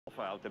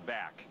out the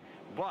back,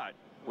 but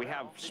we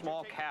have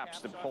small caps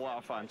that pull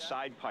off on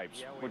side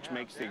pipes, which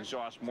makes the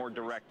exhaust more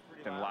direct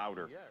and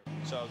louder.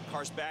 So the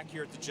car's back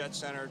here at the Jet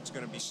Center. It's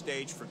going to be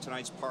staged for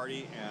tonight's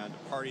party, and the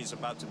party is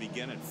about to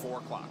begin at 4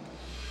 o'clock.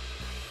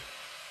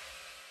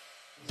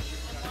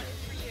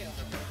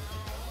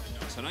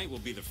 Tonight will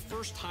be the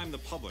first time the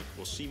public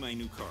will see my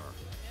new car.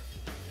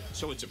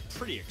 So it's a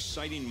pretty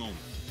exciting moment.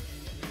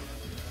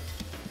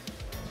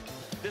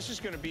 This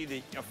is going to be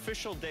the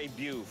official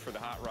debut for the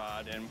Hot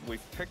Rod, and we've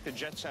picked the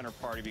Jet Center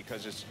party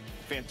because it's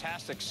a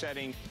fantastic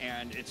setting,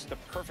 and it's the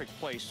perfect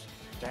place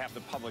to have the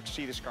public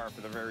see this car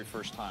for the very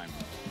first time.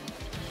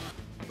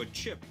 But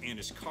Chip and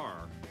his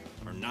car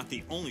are not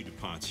the only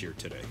DuPonts here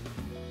today.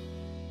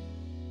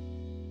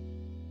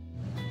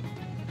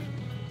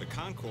 The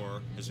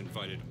Concours has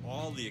invited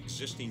all the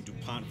existing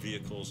DuPont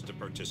vehicles to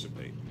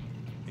participate,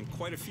 and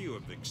quite a few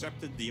have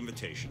accepted the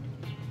invitation.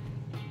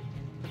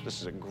 This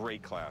is a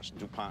great class.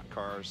 DuPont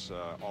cars,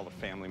 all the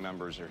family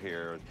members are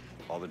here,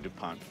 all the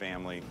DuPont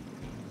family.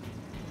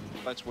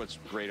 That's what's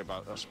great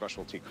about a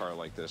specialty car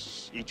like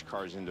this. Each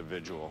car is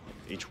individual.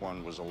 Each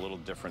one was a little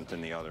different than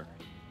the other.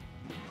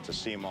 To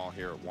see them all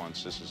here at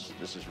once, this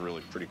is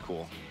really pretty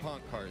cool.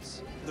 DuPont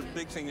cars. The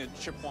big thing that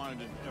Chip wanted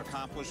to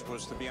accomplish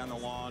was to be on the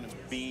lawn and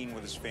being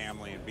with his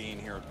family and being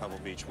here at Pebble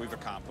Beach. We've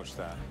accomplished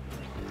that.